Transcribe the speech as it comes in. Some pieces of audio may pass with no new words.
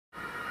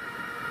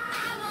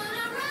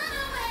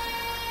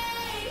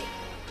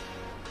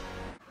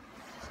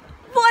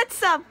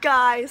up,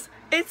 guys?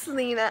 It's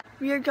Lena.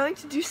 We are going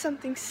to do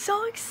something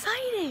so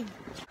exciting.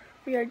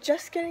 We are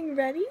just getting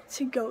ready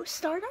to go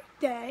start our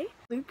day.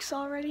 Luke's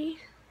already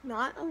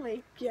not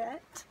awake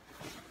yet.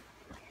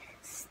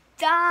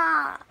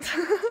 Stop!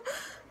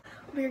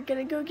 We're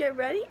gonna go get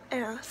ready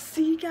and I'll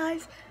see you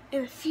guys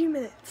in a few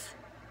minutes.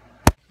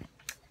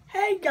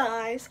 Hey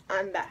guys,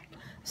 I'm back.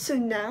 So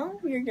now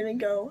we're gonna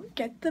go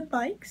get the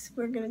bikes.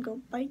 We're gonna go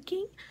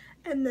biking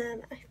and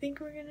then I think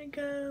we're gonna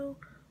go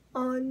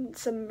on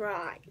some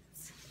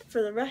rides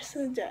for the rest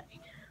of the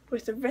day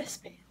with the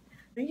wristband.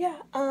 But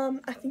yeah,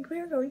 I think we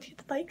are going to get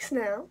the bikes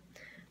now.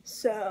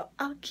 So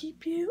I'll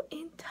keep you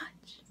in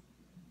touch.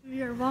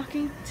 We are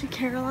walking to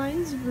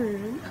Caroline's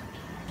room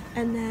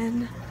and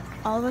then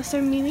all of us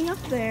are meeting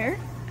up there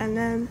and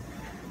then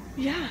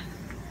yeah,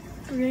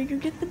 we're gonna go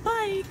get the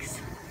bikes.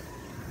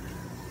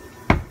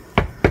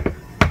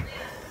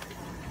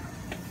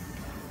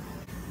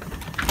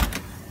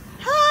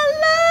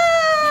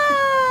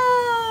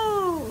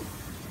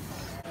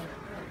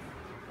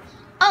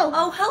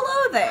 Oh,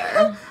 hello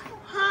there.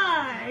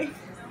 Hi.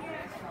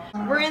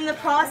 We're in the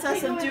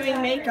process of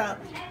doing makeup.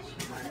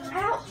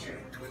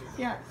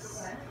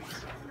 Yes.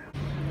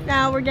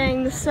 Now we're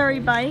getting the Surrey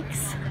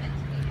bikes.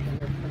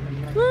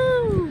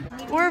 Woo!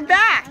 We're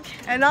back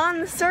and on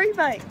the Surrey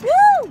bike.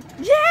 Woo!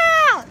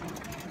 Yeah!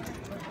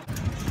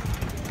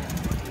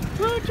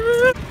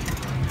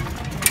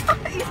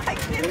 I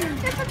can't even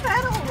get the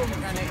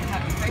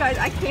pedals. Guys,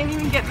 I can't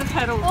even get the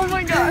pedals. Oh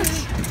my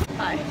gosh.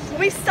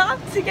 We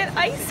stopped to get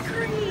ice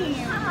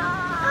cream.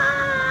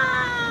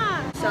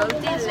 Ah. So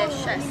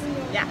delicious.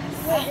 Yes.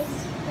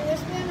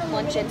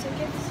 Munch it.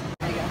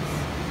 I guess.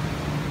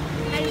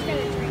 I just got a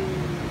drink.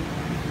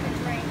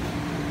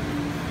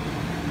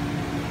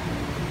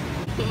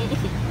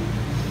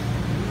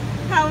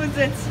 How is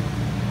it?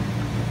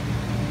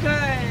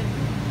 Good.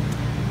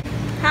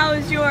 How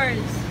is yours?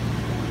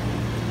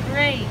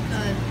 Great.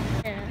 Good.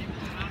 Yeah.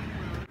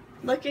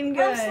 Looking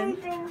good.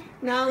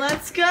 Now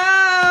let's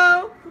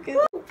go. Woo!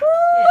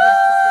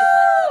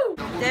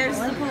 There's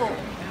the pool.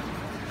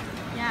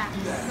 Yeah.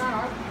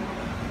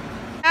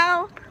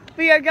 Now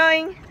we are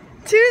going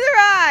to the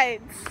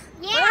rides.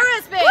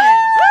 Wristband.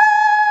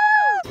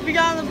 Woo! We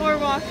got on the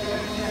boardwalk.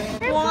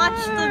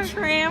 Watch the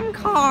tram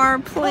car,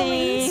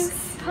 please.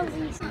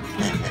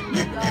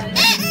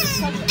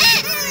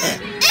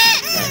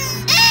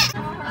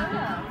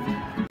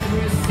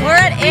 We're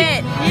at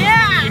it.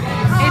 Yeah.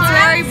 It's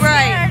very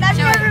bright.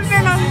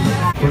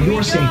 For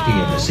your safety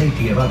and the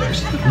safety of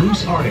others,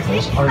 loose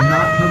articles are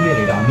not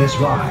permitted on this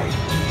ride.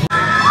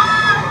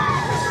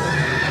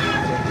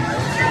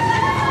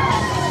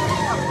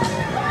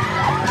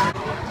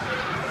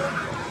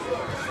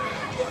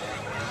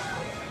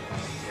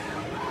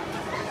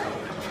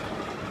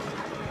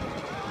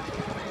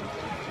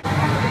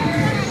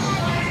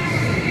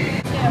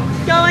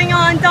 Going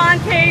on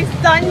Dante's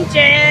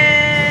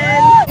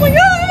Dungeon. Oh my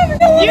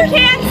god! You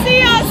can't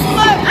see us,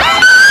 but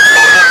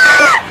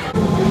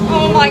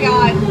Oh my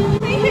god.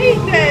 I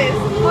hate this.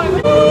 Oh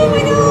my god.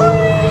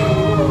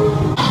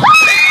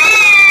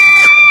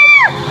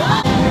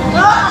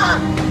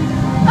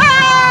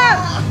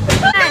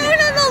 Going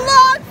on the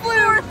log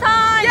flume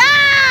time.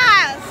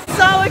 Yes!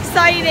 So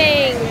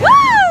exciting. Woo!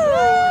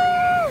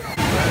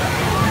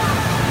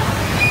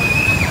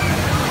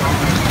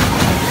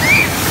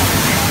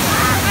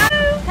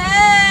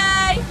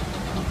 Hey!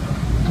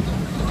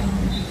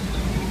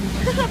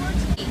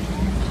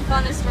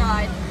 Funnest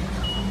ride.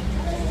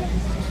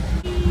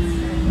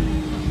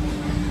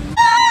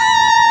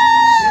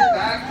 Sit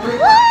back,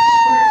 relax,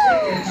 we're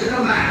taking to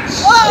the max.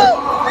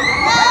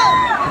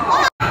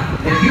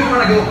 If you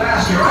want to go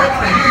faster, I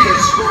want to hear you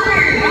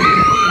scream.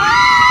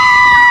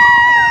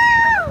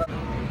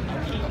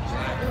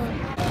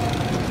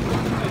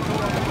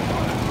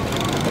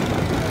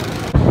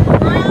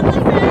 We're on the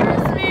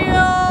Ferris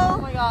wheel. Oh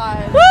my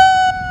god.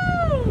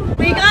 Woo!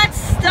 We got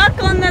stuck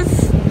on the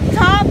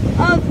top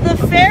of the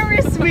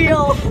Ferris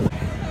wheel.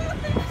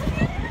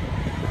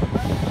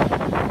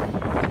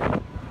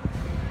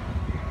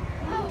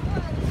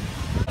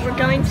 We're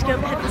going to go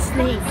pet the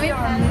snake.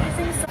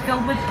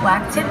 Filled with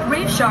black-tipped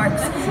reef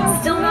sharks.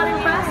 Still not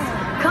impressed?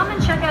 Come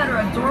and check out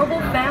our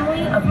adorable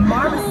family of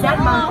marmoset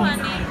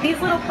monkeys. These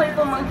little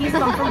playful monkeys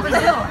come from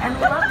Brazil and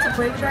love to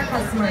play with our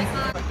customers.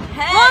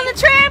 We're on the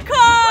tram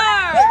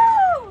car!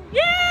 Woo!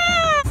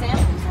 Yeah!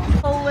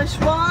 Polish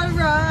water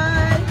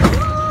ride.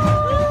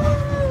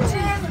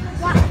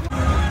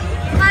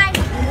 Hi.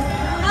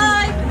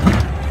 Hi!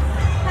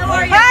 How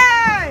are you?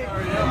 Hey!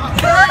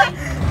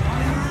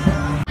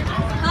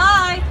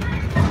 Hi.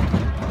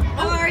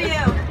 How are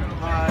you?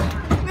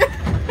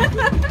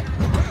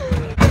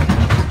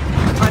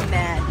 I'm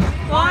mad.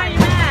 Why are you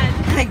mad?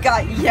 I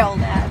got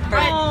yelled at for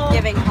Oh.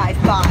 giving high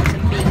fives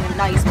and being a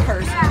nice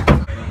person.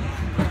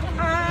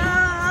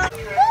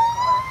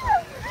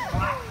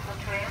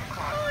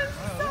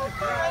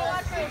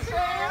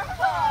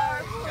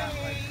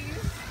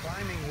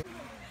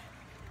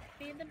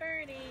 Feed the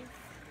birdies.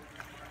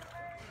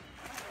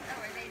 Oh,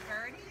 are they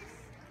birdies?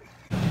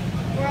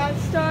 We're at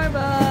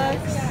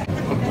Starbucks.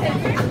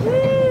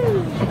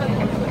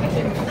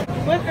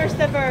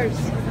 flavors.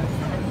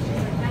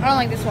 I don't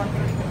like this one.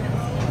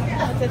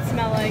 What's it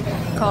smell like?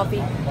 Coffee.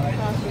 Yeah.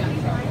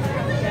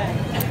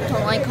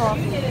 Don't like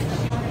coffee.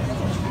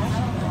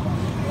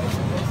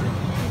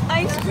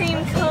 Ice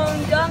cream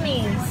cone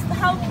gummies.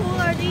 How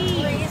cool are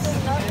these?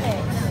 Raisin nut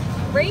mix.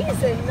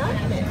 Raisin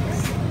nut mix.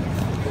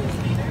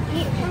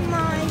 Eat from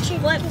my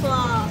flip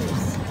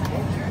flops.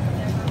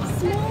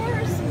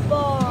 S'mores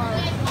bar.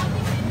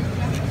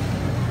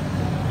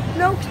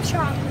 Milk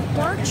chocolate,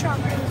 dark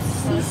chocolate,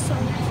 sea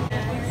salt.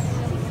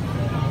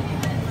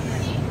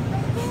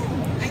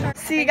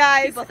 See you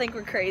guys. People think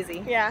we're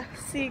crazy. Yeah,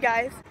 see you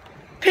guys.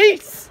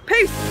 Peace.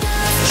 Peace.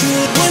 You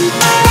and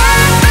I